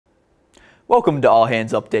Welcome to All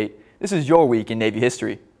Hands Update. This is your week in Navy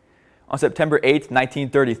history. On September 8,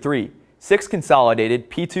 1933, 6 consolidated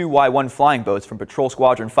P-2Y-1 flying boats from Patrol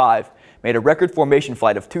Squadron 5 made a record formation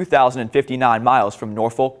flight of 2,059 miles from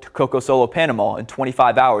Norfolk to Coco Solo, Panama in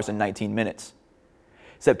 25 hours and 19 minutes.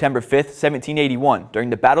 September 5, 1781, during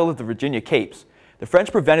the Battle of the Virginia Capes, the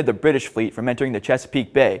French prevented the British fleet from entering the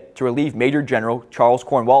Chesapeake Bay to relieve Major General Charles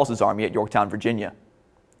Cornwallis's army at Yorktown, Virginia.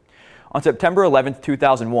 On September 11,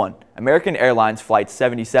 2001, American Airlines Flight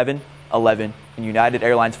 77, 11, and United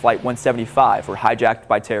Airlines Flight 175 were hijacked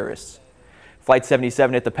by terrorists. Flight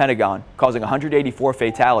 77 hit the Pentagon, causing 184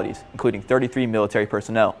 fatalities, including 33 military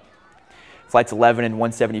personnel. Flights 11 and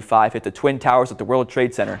 175 hit the Twin Towers at the World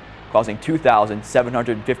Trade Center, causing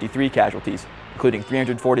 2,753 casualties, including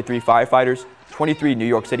 343 firefighters, 23 New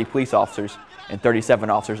York City police officers, and 37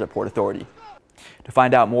 officers at Port Authority. To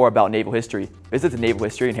find out more about naval history, visit the Naval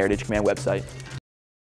History and Heritage Command website.